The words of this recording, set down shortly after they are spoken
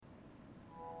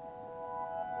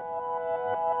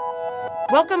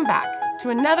Welcome back to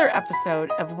another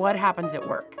episode of What Happens at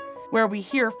Work, where we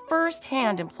hear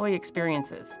firsthand employee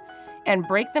experiences and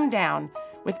break them down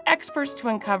with experts to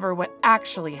uncover what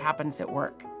actually happens at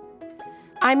work.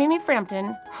 I'm Amy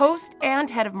Frampton, host and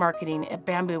head of marketing at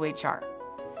Bamboo HR.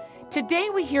 Today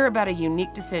we hear about a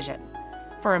unique decision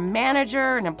for a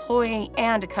manager, an employee,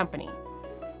 and a company.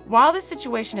 While this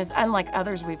situation is unlike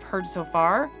others we've heard so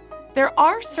far, there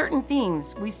are certain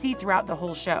themes we see throughout the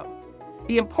whole show.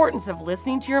 The importance of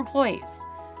listening to your employees,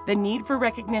 the need for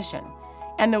recognition,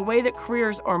 and the way that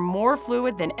careers are more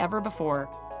fluid than ever before.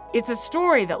 It's a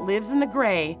story that lives in the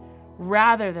gray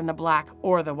rather than the black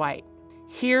or the white.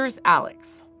 Here's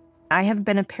Alex. I have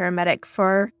been a paramedic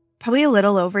for probably a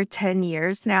little over 10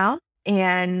 years now.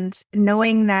 And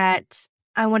knowing that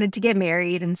I wanted to get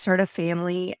married and start a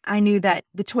family, I knew that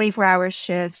the 24-hour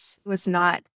shifts was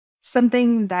not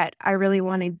something that I really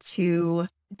wanted to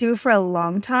do for a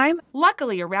long time.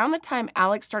 Luckily, around the time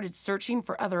Alex started searching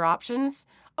for other options,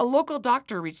 a local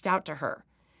doctor reached out to her.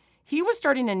 He was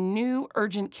starting a new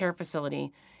urgent care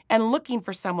facility and looking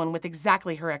for someone with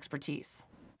exactly her expertise.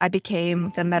 I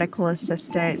became the medical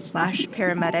assistant /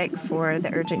 paramedic for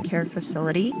the urgent care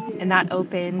facility, and that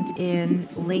opened in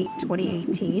late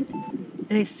 2018.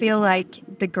 And I feel like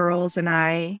the girls and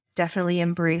I definitely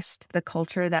embraced the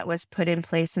culture that was put in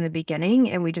place in the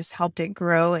beginning, and we just helped it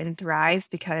grow and thrive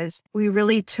because we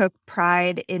really took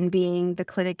pride in being the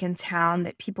clinic in town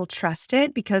that people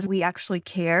trusted because we actually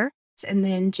care. And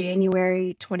then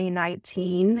January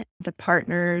 2019, the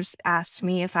partners asked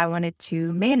me if I wanted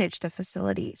to manage the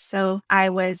facility. So I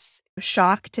was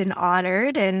shocked and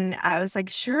honored, and I was like,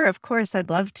 sure, of course, I'd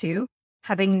love to,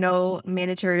 having no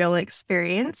managerial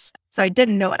experience. So I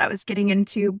didn't know what I was getting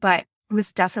into, but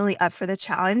was definitely up for the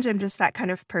challenge. I'm just that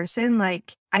kind of person,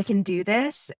 like, I can do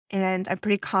this, and I'm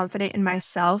pretty confident in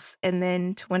myself. And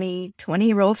then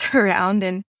 2020 rolled around,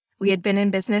 and we had been in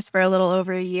business for a little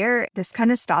over a year. This kind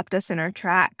of stopped us in our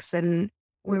tracks, and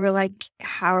we were like,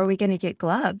 how are we going to get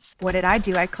gloves? What did I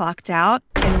do? I clocked out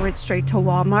and went straight to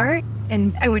Walmart,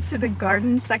 and I went to the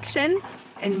garden section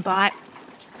and bought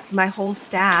my whole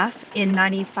staff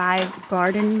N95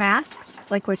 garden masks,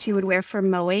 like what you would wear for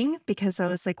mowing, because I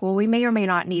was like, well, we may or may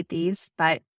not need these,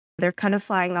 but they're kind of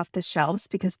flying off the shelves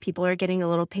because people are getting a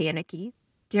little panicky.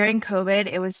 During COVID,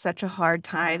 it was such a hard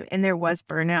time, and there was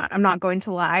burnout. I'm not going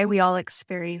to lie, we all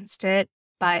experienced it,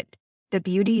 but the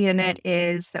beauty in it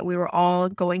is that we were all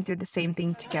going through the same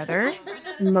thing together.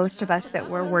 Most of us that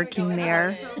were working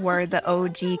there were the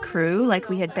OG crew, like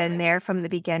we had been there from the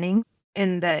beginning,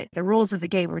 and the rules of the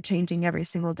game were changing every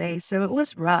single day, so it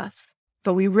was rough.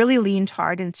 But we really leaned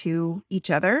hard into each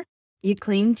other. You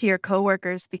cling to your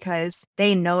coworkers because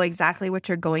they know exactly what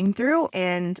you're going through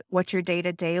and what your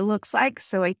day-to-day looks like.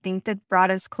 So I think that brought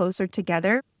us closer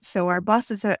together. So our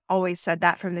bosses have always said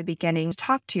that from the beginning.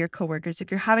 Talk to your coworkers.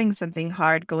 If you're having something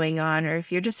hard going on, or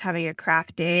if you're just having a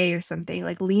crap day or something,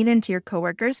 like, lean into your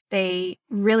coworkers. They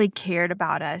really cared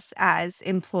about us as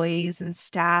employees and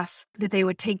staff, that they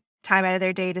would take time out of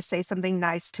their day to say something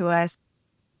nice to us,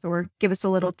 or give us a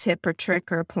little tip or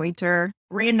trick or a pointer.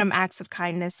 Random acts of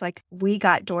kindness. Like, we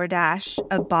got DoorDash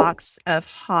a box of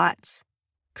hot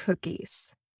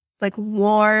cookies, like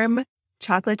warm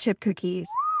chocolate chip cookies.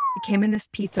 It came in this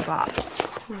pizza box.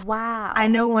 Wow. I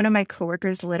know one of my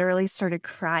coworkers literally started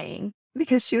crying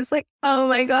because she was like, oh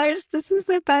my gosh, this is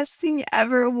the best thing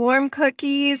ever. Warm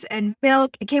cookies and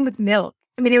milk. It came with milk.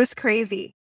 I mean, it was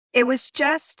crazy. It was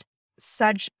just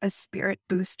such a spirit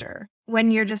booster.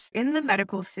 When you're just in the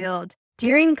medical field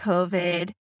during COVID,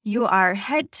 you are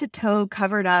head to toe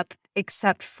covered up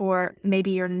except for maybe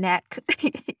your neck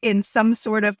in some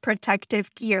sort of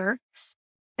protective gear.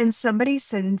 And somebody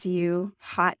sends you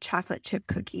hot chocolate chip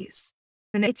cookies,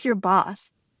 and it's your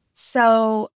boss.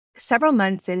 So several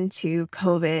months into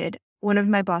COVID, one of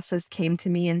my bosses came to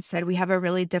me and said, we have a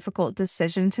really difficult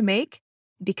decision to make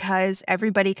because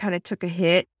everybody kind of took a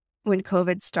hit. When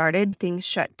COVID started, things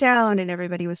shut down and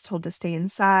everybody was told to stay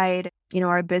inside. You know,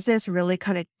 our business really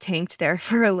kind of tanked there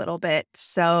for a little bit.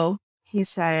 So he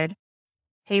said,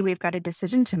 hey, we've got a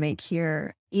decision to make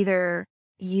here. Either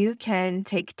you can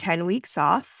take 10 weeks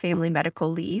off family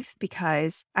medical leave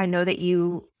because I know that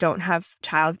you don't have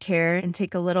childcare, and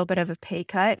take a little bit of a pay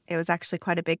cut. It was actually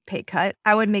quite a big pay cut.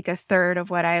 I would make a third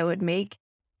of what I would make,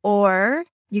 or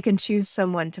you can choose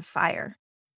someone to fire.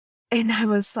 And I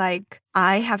was like,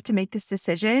 I have to make this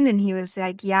decision. And he was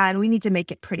like, yeah, and we need to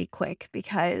make it pretty quick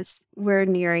because we're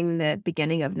nearing the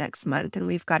beginning of next month and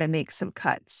we've got to make some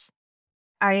cuts.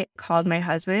 I called my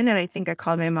husband, and I think I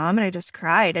called my mom, and I just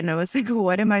cried. And I was like,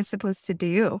 what am I supposed to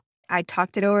do? I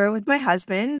talked it over with my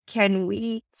husband. Can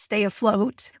we stay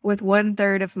afloat with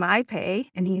 1/3 of my pay?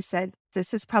 And he said,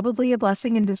 this is probably a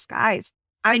blessing in disguise.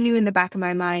 I knew in the back of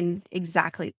my mind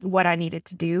exactly what I needed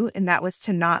to do, and that was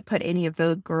to not put any of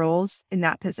the girls in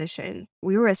that position.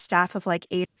 We were a staff of like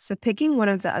 8, so picking one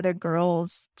of the other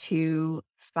girls to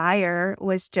fire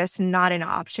was just not an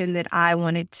option that I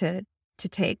wanted to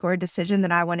take, or a decision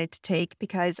that I wanted to take,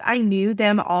 because I knew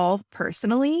them all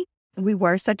personally. We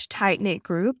were such a tight-knit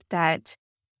group that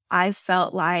I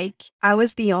felt like I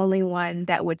was the only one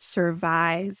that would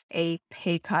survive a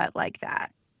pay cut like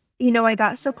that. I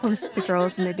got so close to the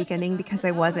girls in the beginning because I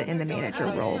wasn't in the manager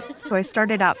role. So I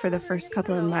started out for the first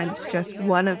couple of months just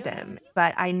one of them.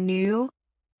 But I knew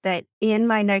that in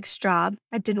my next job,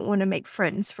 I didn't want to make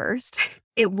friends first.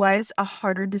 It was a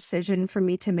harder decision for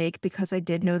me to make because I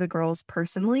did know the girls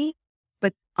personally.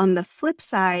 But on the flip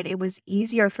side, it was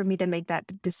easier for me to make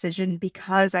that decision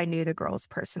because I knew the girls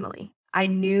personally. I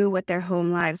knew what their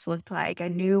home lives looked like. I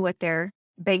knew what their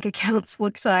bank accounts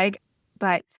looked like.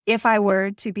 But if I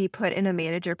were to be put in a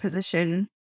manager position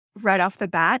right off the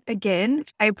bat, again,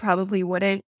 I probably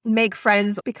wouldn't make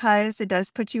friends because it does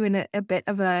put you in a bit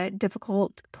of a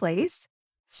difficult place.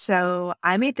 So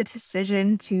I made the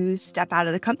decision to step out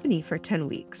of the company for 10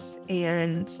 weeks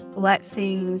and let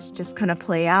things just kind of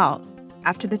play out.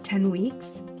 After the 10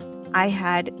 weeks, I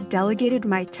had delegated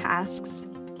my tasks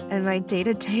and my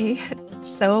day-to-day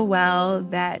so well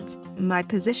that my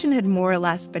position had more or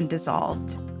less been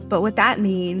dissolved. But what that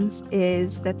means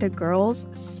is that the girls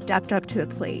stepped up to the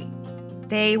plate.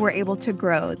 They were able to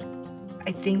grow.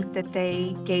 I think that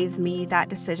they gave me that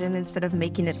decision instead of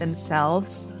making it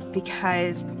themselves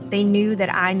because they knew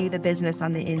that I knew the business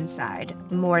on the inside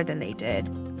more than they did.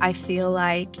 I feel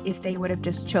like if they would have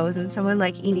just chosen someone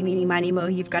like eeny, meeny, miny, mo,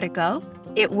 you've got to go,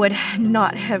 it would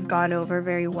not have gone over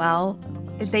very well.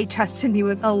 They trusted me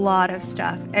with a lot of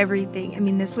stuff, everything. I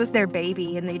mean, this was their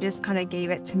baby, and they just kind of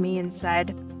gave it to me and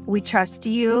said, we trust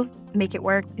you, make it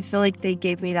work. I feel like they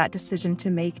gave me that decision to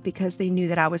make because they knew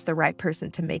that I was the right person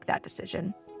to make that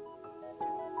decision.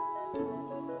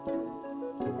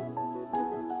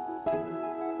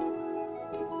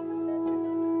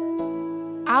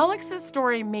 Alex's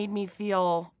story made me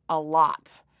feel a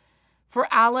lot. For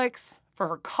Alex, for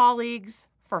her colleagues,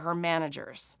 for her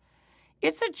managers.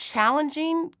 It's a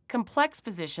challenging, complex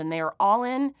position they are all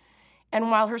in, and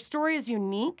while her story is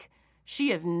unique,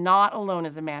 she is not alone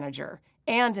as a manager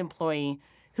and employee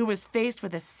who was faced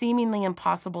with a seemingly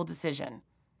impossible decision.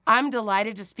 I'm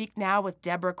delighted to speak now with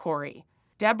Deborah Corey.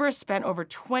 Deborah spent over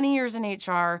 20 years in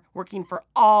HR working for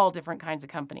all different kinds of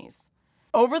companies.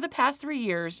 Over the past 3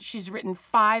 years, she's written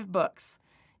 5 books,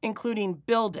 including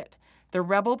Build It, the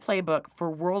Rebel Playbook for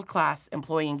World-Class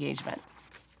Employee Engagement.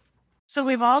 So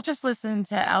we've all just listened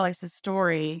to Alex's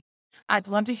story. I'd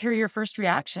love to hear your first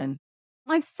reaction.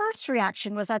 My first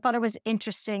reaction was I thought it was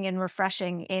interesting and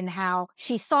refreshing in how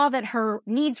she saw that her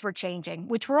needs were changing,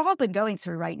 which we're all been going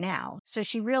through right now. So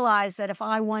she realized that if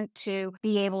I want to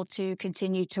be able to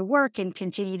continue to work and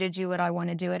continue to do what I want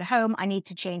to do at home, I need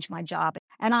to change my job.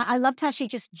 And I loved how she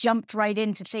just jumped right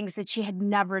into things that she had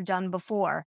never done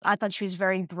before. I thought she was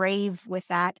very brave with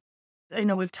that.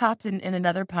 We've talked in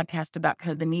another podcast about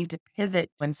kind of the need to pivot,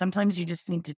 and sometimes you just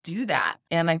need to do that.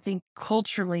 And I think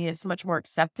culturally it's much more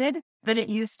accepted than it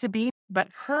used to be. But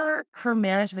her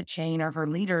management chain or her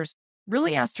leaders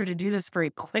really asked her to do this very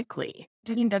quickly.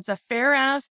 Do you think that's a fair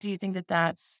ask? Do you think that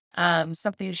that's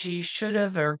something she should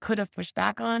have or could have pushed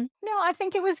back on? No, I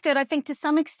think it was good. I think to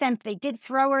some extent they did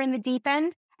throw her in the deep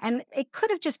end. And it could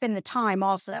have just been the time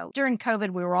also. During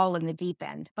COVID, we were all in the deep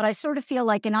end. But I sort of feel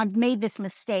like, and I've made this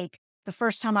mistake the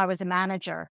first time I was a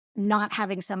manager, not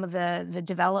having some of the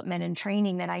development and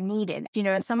training that I needed.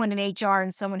 As someone in HR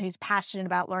and someone who's passionate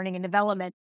about learning and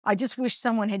development, I just wish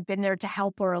someone had been there to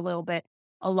help her a little bit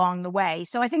along the way.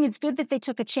 So I think it's good that they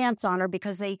took a chance on her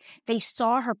because they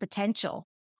saw her potential.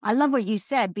 I love what you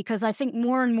said because I think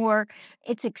more and more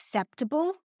it's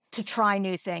acceptable to try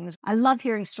new things. I love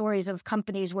hearing stories of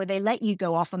companies where they let you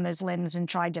go off on those limbs and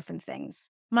try different things.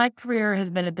 My career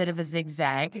has been a bit of a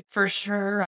zigzag for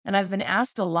sure. And I've been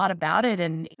asked a lot about it,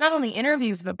 and not only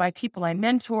interviews, but by people I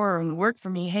mentor or who work for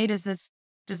me. Hey, does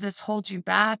this hold you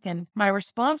back? And my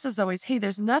response is always, hey,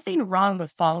 there's nothing wrong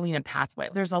with following a pathway.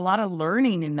 There's a lot of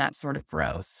learning in that sort of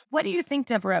growth. What do you think,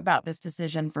 Deborah, about this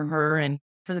decision for her and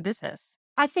for the business?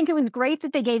 I think it was great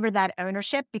that they gave her that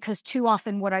ownership because too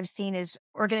often what I've seen is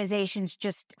organizations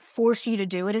just force you to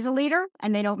do it as a leader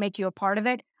and they don't make you a part of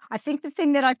it. I think the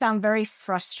thing that I found very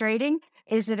frustrating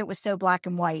is that it was so black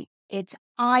and white. It's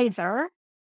either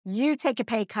you take a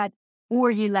pay cut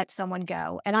or you let someone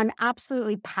go. And I'm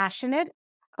absolutely passionate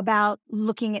about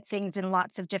looking at things in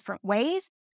lots of different ways.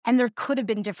 And there could have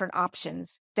been different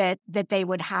options that they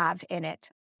would have in it.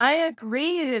 I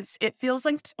agree. It feels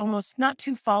like almost not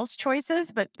two false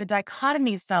choices, but the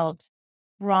dichotomy felt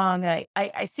wrong.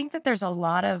 I think that there's a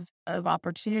lot of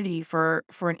opportunity for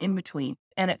an in-between.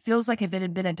 And it feels like if it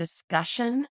had been a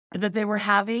discussion that they were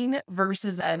having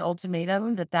versus an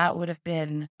ultimatum, that would have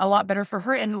been a lot better for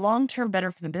her and long-term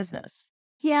better for the business.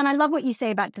 Yeah, and I love what you say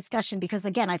about discussion, because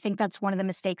again, I think that's one of the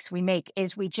mistakes we make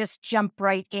is we just jump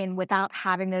right in without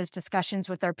having those discussions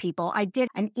with our people. I did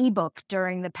an ebook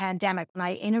during the pandemic and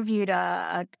I interviewed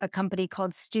a company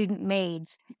called Student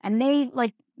Maids, and they,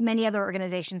 like many other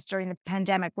organizations during the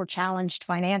pandemic, were challenged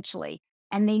financially.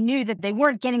 And they knew that they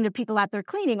weren't getting their people out there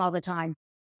cleaning all the time.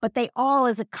 But they all,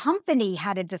 as a company,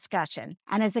 had a discussion.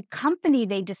 And as a company,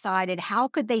 they decided how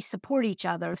could they support each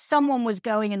other. If someone was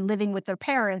going and living with their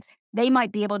parents, they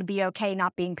might be able to be okay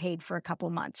not being paid for a couple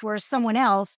of months. Whereas someone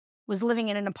else was living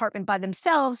in an apartment by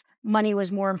themselves, money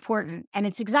was more important. And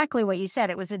it's exactly what you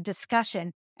said. It was a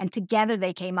discussion. And together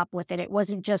they came up with it. It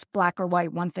wasn't just black or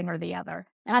white, one thing or the other.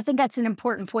 And I think that's an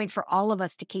important point for all of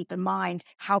us to keep in mind.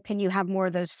 How can you have more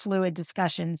of those fluid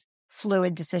discussions,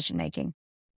 fluid decision making?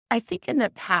 I think in the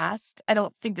past, I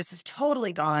don't think this is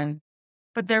totally gone,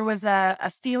 but there was a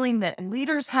feeling that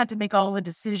leaders had to make all the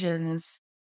decisions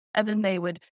and then they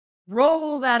would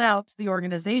roll that out to the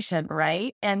organization,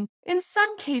 right? And in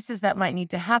some cases that might need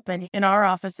to happen. In our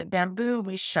office at Bamboo,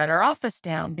 we shut our office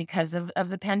down because of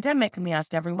the pandemic and we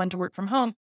asked everyone to work from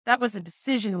home. That was a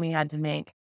decision we had to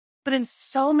make. But in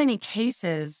so many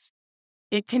cases,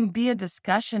 it can be a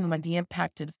discussion with the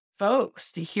impacted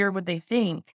folks to hear what they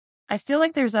think. I feel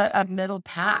like there's a middle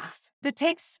path that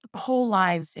takes whole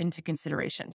lives into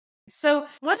consideration. So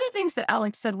one of the things that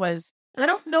Alex said was, I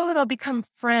don't know that I'll become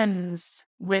friends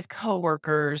with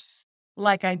coworkers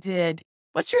like I did.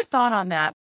 What's your thought on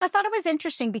that? I thought it was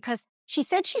interesting because she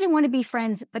said she didn't want to be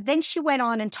friends, but then she went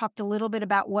on and talked a little bit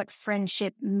about what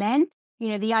friendship meant. You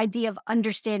know, the idea of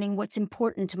understanding what's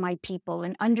important to my people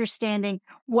and understanding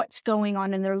what's going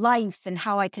on in their lives and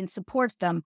how I can support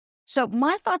them. So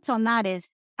my thoughts on that is,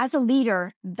 as a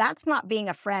leader, that's not being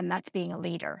a friend, that's being a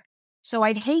leader. So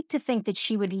I'd hate to think that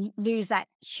she would lose that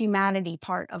humanity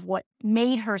part of what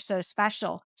made her so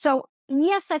special. So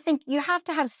yes, I think you have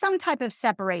to have some type of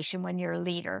separation when you're a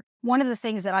leader. One of the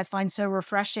things that I find so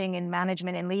refreshing in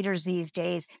management and leaders these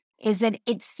days is that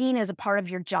it's seen as a part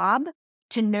of your job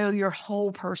to know your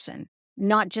whole person,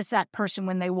 not just that person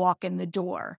when they walk in the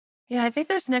door. Yeah, I think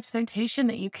there's an expectation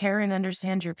that you care and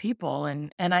understand your people.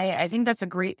 And I think that's a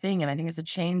great thing. And I think it's a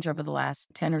change over the last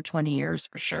 10 or 20 years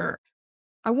for sure.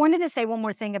 I wanted to say one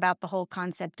more thing about the whole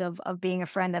concept of being a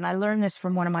friend. And I learned this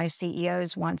from one of my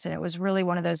CEOs once, and it was really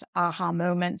one of those aha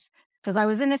moments, because I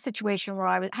was in a situation where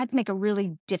I had to make a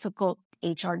really difficult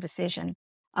HR decision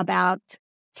about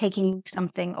taking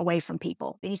something away from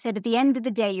people. And he said, at the end of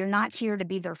the day, you're not here to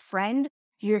be their friend.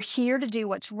 You're here to do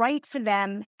what's right for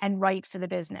them and right for the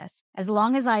business. As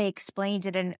long as I explained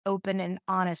it in an open and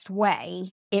honest way,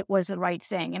 it was the right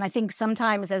thing. And I think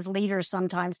sometimes as leaders,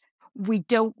 sometimes we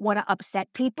don't want to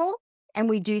upset people and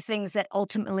we do things that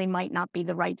ultimately might not be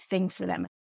the right thing for them.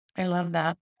 I love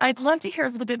that. I'd love to hear a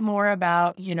little bit more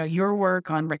about, your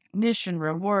work on recognition,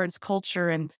 rewards, culture,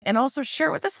 and also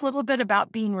share with us a little bit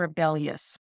about being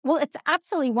rebellious. Well, it's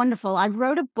absolutely wonderful. I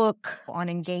wrote a book on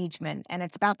engagement, and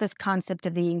it's about this concept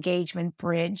of the engagement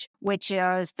bridge, which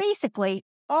is basically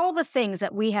all the things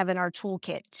that we have in our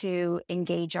toolkit to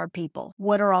engage our people.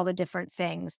 What are all the different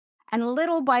things? And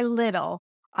little by little,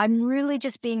 I'm really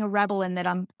just being a rebel in that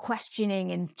I'm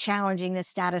questioning and challenging the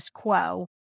status quo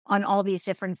on all these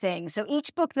different things. So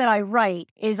each book that I write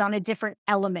is on a different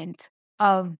element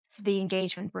of the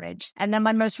engagement bridge. And then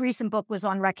my most recent book was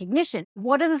on recognition.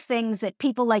 What are the things that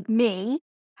people like me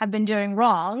have been doing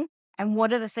wrong? And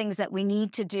what are the things that we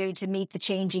need to do to meet the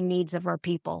changing needs of our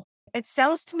people? It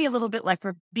sounds to me a little bit like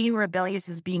being rebellious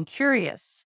is being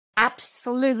curious.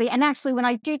 Absolutely. And actually, when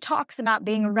I do talks about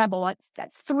being a rebel,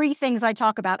 that's three things I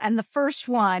talk about. And the first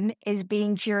one is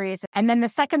being curious. And then the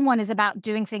second one is about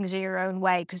doing things your own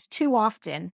way, because too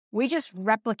often we just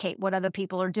replicate what other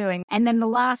people are doing. And then the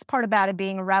last part about it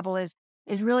being a rebel is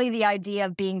really the idea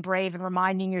of being brave and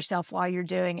reminding yourself while you're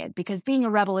doing it, because being a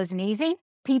rebel isn't easy.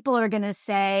 People are going to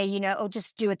say, oh,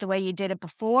 just do it the way you did it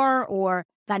before, or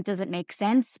that doesn't make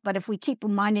sense. But if we keep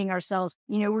reminding ourselves,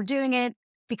 we're doing it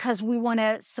because we want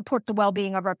to support the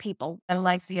well-being of our people. I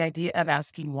like the idea of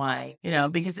asking why,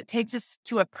 because it takes us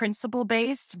to a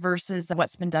principle-based versus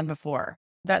what's been done before.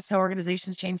 That's how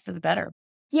organizations change for the better.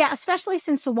 Yeah, especially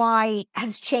since the why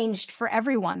has changed for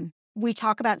everyone. we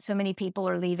talk about so many people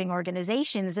are leaving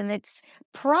organizations, and it's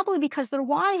probably because their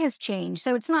why has changed.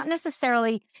 So it's not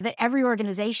necessarily that every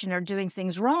organization are doing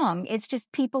things wrong. It's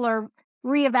just people are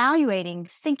reevaluating,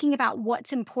 thinking about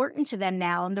what's important to them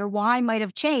now, and their why might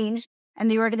have changed, and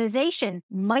the organization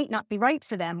might not be right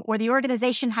for them, or the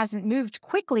organization hasn't moved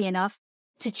quickly enough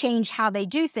to change how they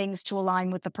do things to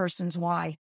align with the person's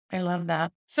why. I love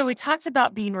that. So we talked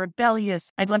about being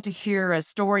rebellious. I'd love to hear a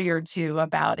story or two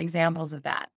about examples of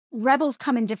that. Rebels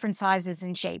come in different sizes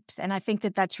and shapes. And I think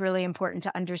that that's really important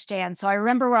to understand. So I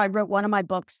remember where I wrote one of my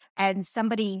books and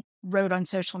somebody wrote on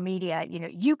social media,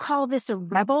 you call this a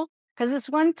rebel? Because this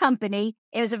one company,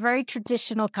 it was a very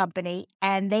traditional company,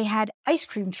 and they had ice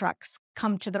cream trucks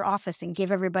come to their office and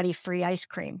give everybody free ice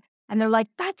cream. And they're like,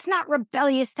 that's not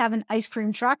rebellious to have an ice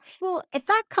cream truck. Well, at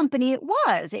that company, it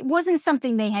was. It wasn't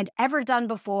something they had ever done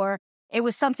before. It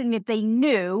was something that they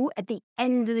knew at the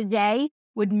end of the day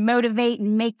would motivate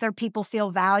and make their people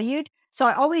feel valued. So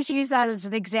I always use that as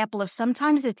an example of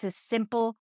sometimes it's as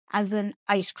simple as an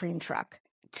ice cream truck.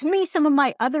 To me, some of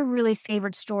my other really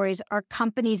favorite stories are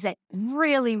companies that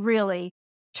really, really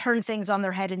turn things on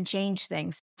their head and change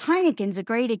things. Heineken's a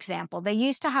great example. They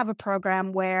used to have a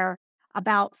program where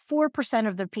about 4%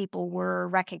 of their people were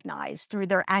recognized through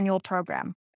their annual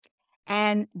program.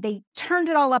 And they turned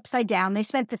it all upside down. They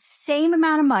spent the same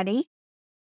amount of money,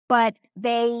 but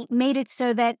they made it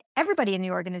so that everybody in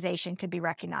the organization could be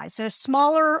recognized. So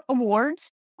smaller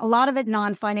awards, a lot of it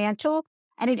non-financial,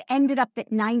 and it ended up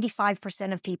that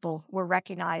 95% of people were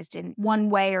recognized in one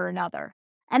way or another.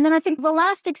 And then I think the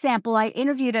last example, I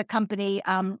interviewed a company,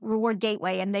 Reward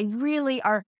Gateway, and they really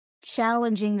are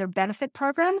challenging their benefit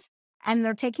programs. And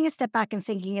they're taking a step back and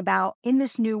thinking about, in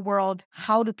this new world,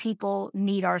 how do people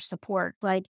need our support?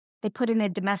 Like they put in a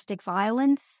domestic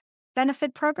violence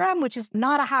benefit program, which is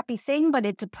not a happy thing, but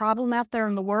it's a problem out there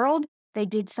in the world. They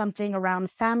did something around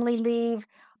family leave.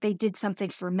 They did something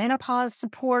for menopause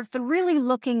support. They're really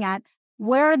looking at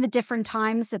where are the different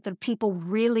times that the people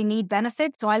really need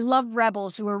benefits. So I love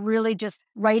rebels who are really just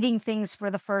writing things for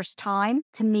the first time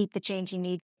to meet the changing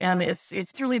needs. And it's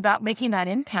really about making that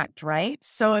impact, right?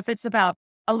 So if it's about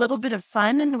a little bit of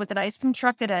fun with an ice cream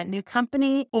truck at a new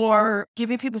company, or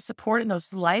giving people support in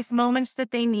those life moments that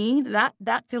they need,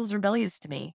 that feels rebellious to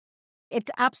me.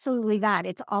 It's absolutely that.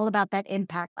 It's all about that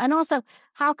impact. And also,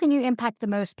 how can you impact the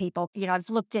most people? I've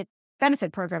looked at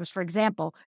benefit programs, for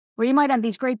example, where you might have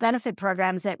these great benefit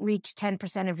programs that reach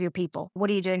 10% of your people. What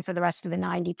are you doing for the rest of the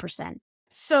 90%?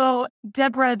 So,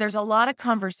 Deborah, there's a lot of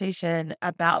conversation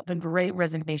about the great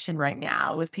resignation right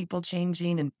now with people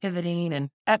changing and pivoting. And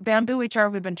at Bamboo HR,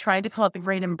 we've been trying to call it the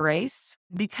great embrace,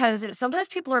 because sometimes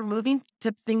people are moving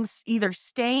to things, either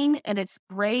staying and it's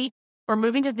great, or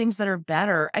moving to things that are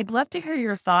better. I'd love to hear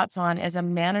your thoughts on, as a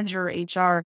manager,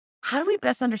 HR, how do we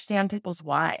best understand people's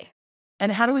why?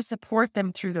 And how do we support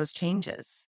them through those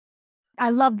changes? I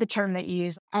love the term that you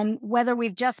use. And whether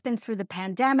we've just been through the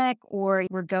pandemic or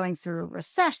we're going through a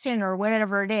recession or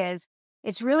whatever it is,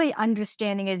 it's really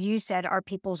understanding, as you said, our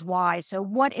people's why. So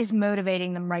what is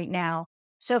motivating them right now?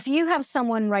 So if you have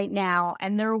someone right now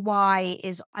and their why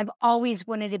is, I've always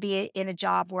wanted to be in a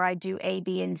job where I do A,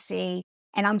 B, and C,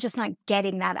 and I'm just not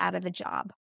getting that out of the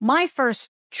job. My first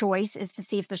choice is to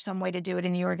see if there's some way to do it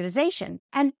in the organization.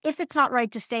 And if it's not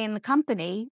right to stay in the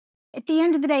company, at the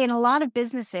end of the day, in a lot of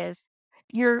businesses,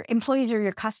 your employees are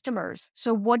your customers.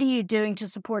 So what are you doing to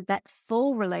support that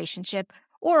full relationship?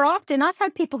 Or often I've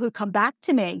had people who come back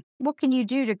to me. What can you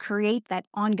do to create that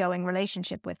ongoing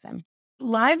relationship with them?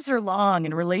 Lives are long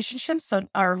and relationships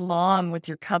are long with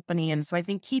your company. And so I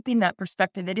think keeping that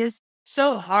perspective, it is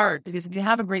so hard, because if you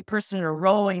have a great person in a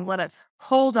role, you want to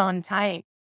hold on tight.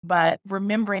 But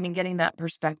remembering and getting that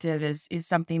perspective is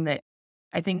something that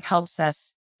I think helps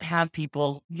us have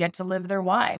people get to live their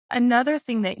why. Another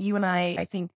thing that you and I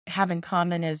think have in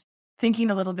common is thinking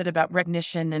a little bit about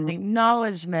recognition and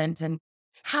acknowledgement and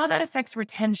how that affects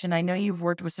retention. I know you've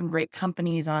worked with some great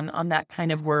companies on that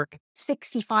kind of work.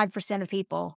 65% of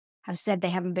people have said they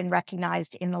haven't been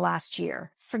recognized in the last year.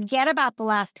 Forget about the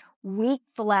last week,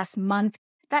 the last month.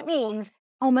 That means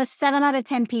almost 7 out of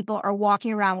 10 people are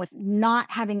walking around with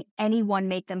not having anyone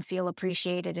make them feel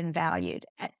appreciated and valued.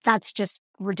 That's just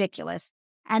ridiculous.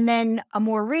 And then a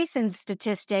more recent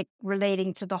statistic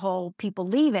relating to the whole people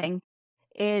leaving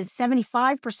is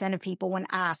 75% of people, when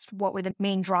asked what were the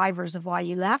main drivers of why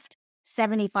you left,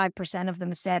 75% of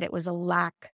them said it was a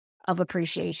lack of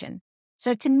appreciation.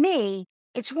 So to me,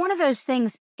 it's one of those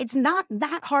things, it's not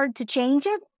that hard to change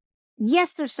it.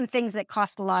 Yes, there's some things that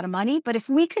cost a lot of money, but if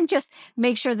we can just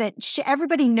make sure that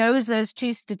everybody knows those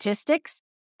two statistics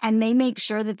and they make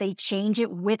sure that they change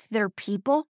it with their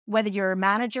people, whether you're a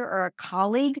manager or a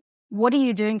colleague, what are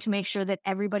you doing to make sure that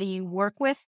everybody you work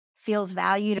with feels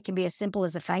valued? It can be as simple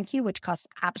as a thank you, which costs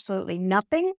absolutely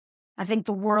nothing. I think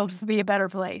the world would be a better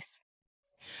place.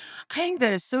 I think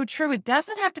that is so true. It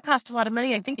doesn't have to cost a lot of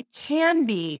money. I think it can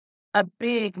be a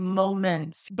big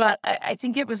moment, but I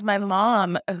think it was my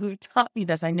mom who taught me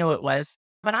this. I know it was,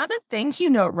 but I'm a thank you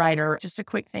note writer. Just a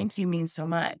quick thank you means so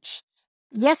much.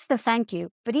 Yes, the thank you,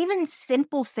 but even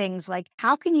simple things like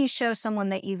how can you show someone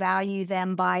that you value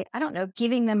them by, I don't know,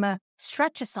 giving them a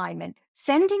stretch assignment,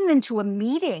 sending them to a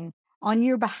meeting on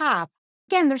your behalf.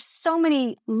 Again, there's so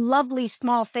many lovely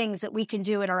small things that we can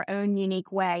do in our own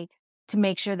unique way to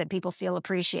make sure that people feel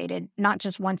appreciated, not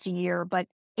just once a year, but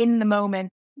in the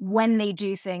moment when they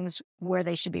do things where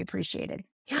they should be appreciated.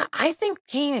 Yeah, I think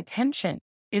paying attention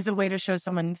is a way to show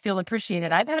someone feel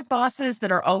appreciated. I've had bosses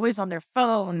that are always on their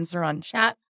phones or on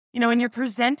chat, and you're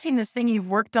presenting this thing you've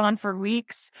worked on for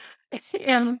weeks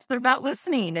and they're not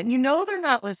listening and they're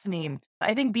not listening.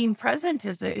 I think being present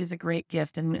is a great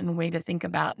gift and a way to think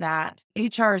about that.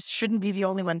 HR shouldn't be the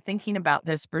only one thinking about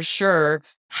this for sure.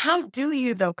 How do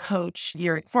you though coach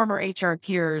your former HR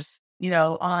peers,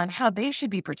 on how they should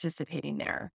be participating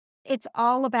there? It's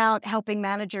all about helping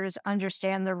managers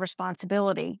understand their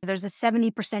responsibility. There's a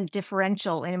 70%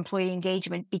 differential in employee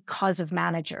engagement because of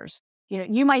managers.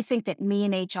 You might think that me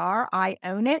and HR, I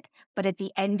own it, but at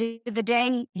the end of the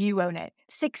day, you own it.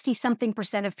 60 something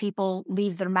percent of people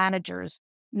leave their managers,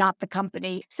 not the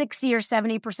company. 60 or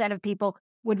 70% of people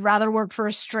would rather work for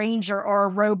a stranger or a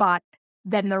robot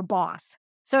than their boss.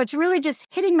 So it's really just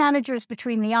hitting managers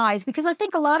between the eyes, because I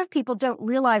think a lot of people don't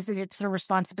realize that it's their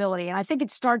responsibility. And I think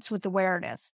it starts with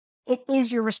awareness. It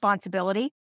is your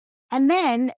responsibility. And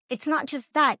then it's not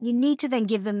just that. You need to then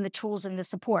give them the tools and the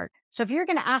support. So if you're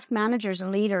going to ask managers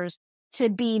and leaders to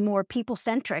be more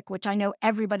people-centric, which I know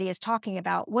everybody is talking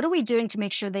about, what are we doing to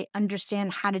make sure they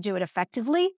understand how to do it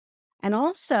effectively? And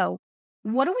also,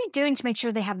 what are we doing to make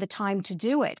sure they have the time to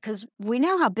do it? Because we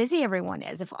know how busy everyone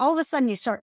is. If all of a sudden you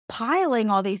start piling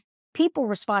all these people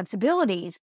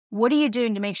responsibilities, what are you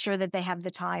doing to make sure that they have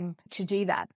the time to do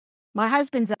that? My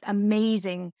husband's an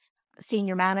amazing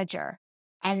senior manager,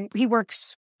 and he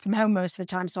works from home most of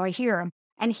the time, so I hear him.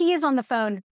 And he is on the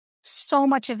phone so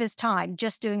much of his time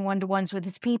just doing one-to-ones with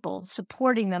his people,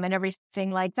 supporting them and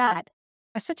everything like that.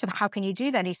 I said to him, how can you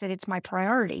do that? He said, it's my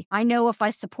priority. I know if I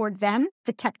support them,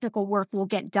 the technical work will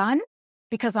get done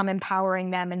because I'm empowering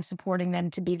them and supporting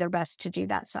them to be their best to do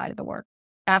that side of the work.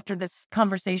 After this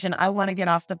conversation, I want to get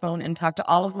off the phone and talk to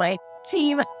all of my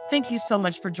team. Thank you so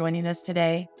much for joining us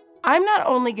today. I'm not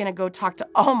only going to go talk to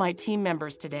all my team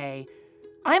members today,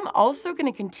 I'm also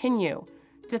going to continue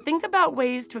to think about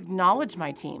ways to acknowledge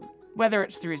my team, whether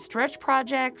it's through stretch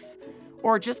projects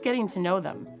or just getting to know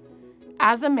them.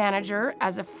 As a manager,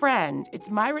 as a friend, it's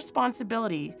my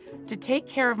responsibility to take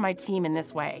care of my team in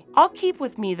this way. I'll keep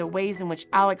with me the ways in which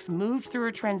Alex moved through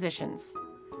her transitions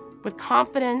with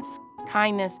confidence,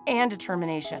 kindness, and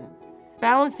determination,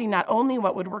 balancing not only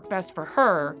what would work best for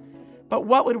her, but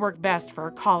what would work best for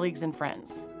her colleagues and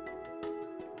friends.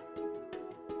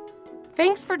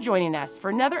 Thanks for joining us for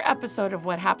another episode of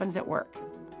What Happens at Work.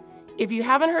 If you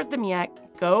haven't heard them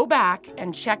yet, go back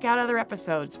and check out other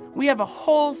episodes. We have a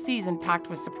whole season packed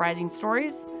with surprising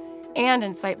stories and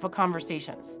insightful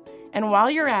conversations. And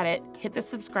while you're at it, hit the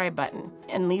subscribe button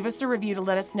and leave us a review to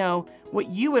let us know what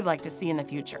you would like to see in the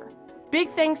future. Big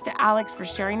thanks to Alex for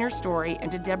sharing her story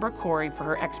and to Deborah Corey for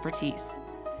her expertise.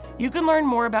 You can learn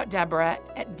more about Deborah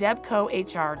at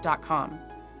debcohr.com.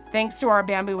 Thanks to our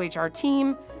Bamboo HR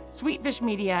team, Sweetfish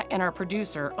Media, and our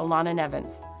producer, Alana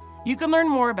Nevins. You can learn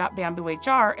more about Bamboo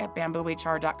HR at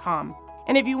bamboohr.com.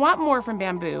 And if you want more from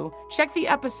Bamboo, check the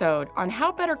episode on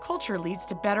how better culture leads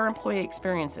to better employee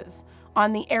experiences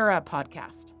on the ERA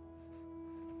podcast.